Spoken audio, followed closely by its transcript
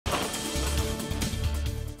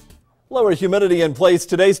Lower humidity in place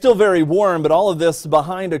today, still very warm, but all of this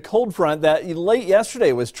behind a cold front that late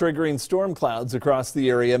yesterday was triggering storm clouds across the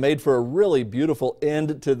area. Made for a really beautiful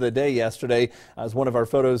end to the day yesterday, as one of our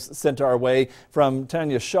photos sent our way from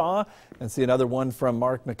Tanya Shaw, and see another one from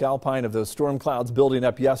Mark McAlpine of those storm clouds building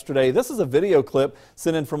up yesterday. This is a video clip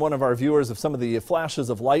sent in from one of our viewers of some of the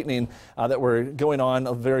flashes of lightning that were going on.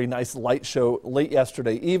 A very nice light show late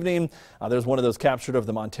yesterday evening. There's one of those captured of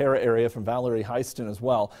the Montera area from Valerie Heiston as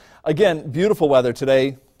well. Again, beautiful weather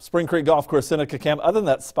today. Spring Creek Golf Course, Seneca Camp. Other than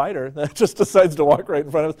that spider that just decides to walk right in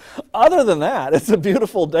front of us. Other than that, it's a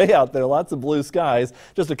beautiful day out there. Lots of blue skies.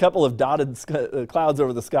 Just a couple of dotted clouds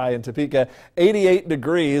over the sky in Topeka. 88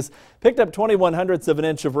 degrees. Picked up 21/100ths of an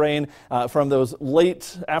inch of rain from those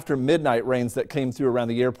late after midnight rains that came through around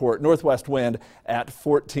the airport. Northwest wind at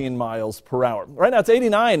 14 miles per hour. Right now it's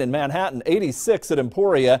 89 in Manhattan, 86 at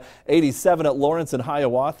Emporia, 87 at Lawrence and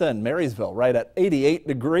Hiawatha, and Marysville right at 88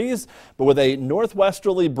 degrees. But with a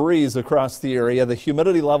northwesterly breeze across the area, the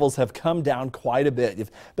humidity levels have come down quite a bit.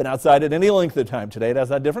 You've been outside at any length of time today. It has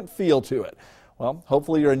a different feel to it. Well,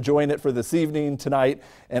 hopefully you're enjoying it for this evening, tonight,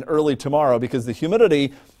 and early tomorrow, because the humidity,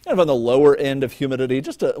 kind of on the lower end of humidity,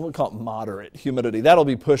 just we'll call it moderate humidity. That'll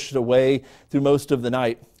be pushed away through most of the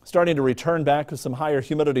night. Starting to return back with some higher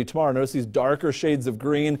humidity tomorrow. Notice these darker shades of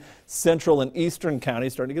green, central and eastern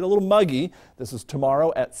counties starting to get a little muggy. This is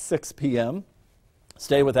tomorrow at 6 p.m.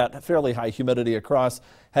 Stay with that fairly high humidity across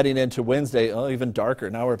heading into Wednesday. Oh, even darker.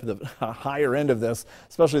 Now we're at the higher end of this,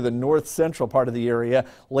 especially the north central part of the area.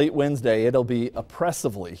 Late Wednesday, it'll be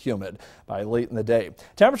oppressively humid by late in the day.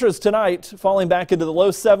 Temperatures tonight falling back into the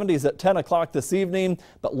low 70s at 10 o'clock this evening,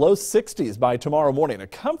 but low 60s by tomorrow morning. A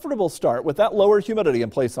comfortable start with that lower humidity in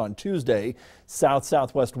place on Tuesday.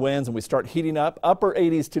 South-southwest winds, and we start heating up. Upper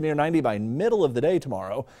 80s to near 90 by middle of the day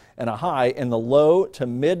tomorrow, and a high in the low to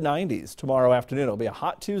mid 90s tomorrow afternoon. It'll be a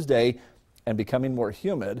hot Tuesday and becoming more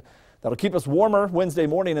humid. That'll keep us warmer Wednesday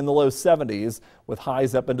morning in the low 70s with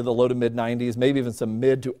highs up into the low to mid 90s, maybe even some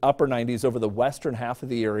mid to upper 90s over the western half of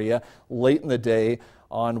the area late in the day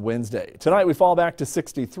on Wednesday. Tonight we fall back to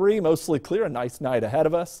 63, mostly clear, a nice night ahead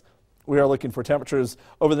of us. We are looking for temperatures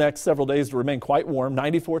over the next several days to remain quite warm.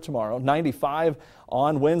 94 tomorrow, 95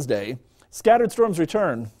 on Wednesday. Scattered storms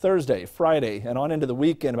return Thursday, Friday, and on into the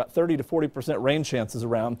weekend. About 30 to 40% rain chances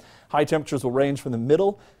around. High temperatures will range from the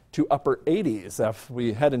middle to upper 80s as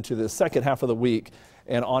we head into the second half of the week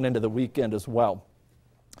and on into the weekend as well.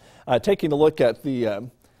 Taking a look at the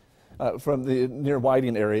from the near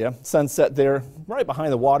Whiting area, sunset there right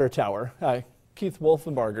behind the water tower. Keith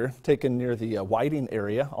Wolfenbarger taken near the Whiting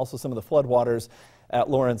area. Also some of the floodwaters at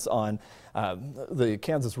Lawrence on the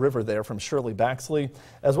Kansas River there from Shirley Baxley,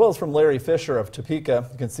 as well as from Larry Fisher of Topeka.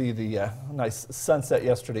 You can see the nice sunset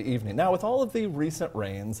yesterday evening. Now with all of the recent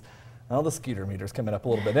rains, well, the skeeter meter's coming up a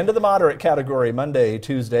little bit into the moderate category Monday,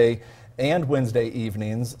 Tuesday, and Wednesday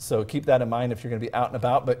evenings. So keep that in mind if you're going to be out and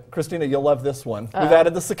about. But Christina, you'll love this one. We've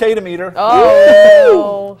added the cicada meter.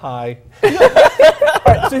 Oh, hi.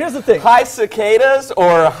 All right, so here's the thing. High cicadas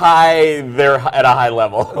or high, they're at a high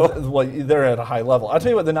level? Well, they're at a high level. I'll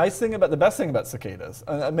tell you what, the best thing about cicadas,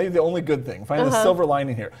 maybe the only good thing, find the silver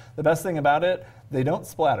lining here. The best thing about it, they don't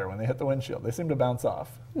splatter when they hit the windshield. They seem to bounce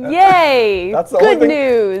off. Yay! That's the good only thing.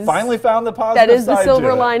 news. Finally found the positive side That is the silver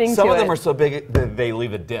to it. lining Some to of them it. are so big that they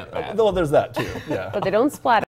leave a dent. Well, there's that too, yeah. But they don't splatter.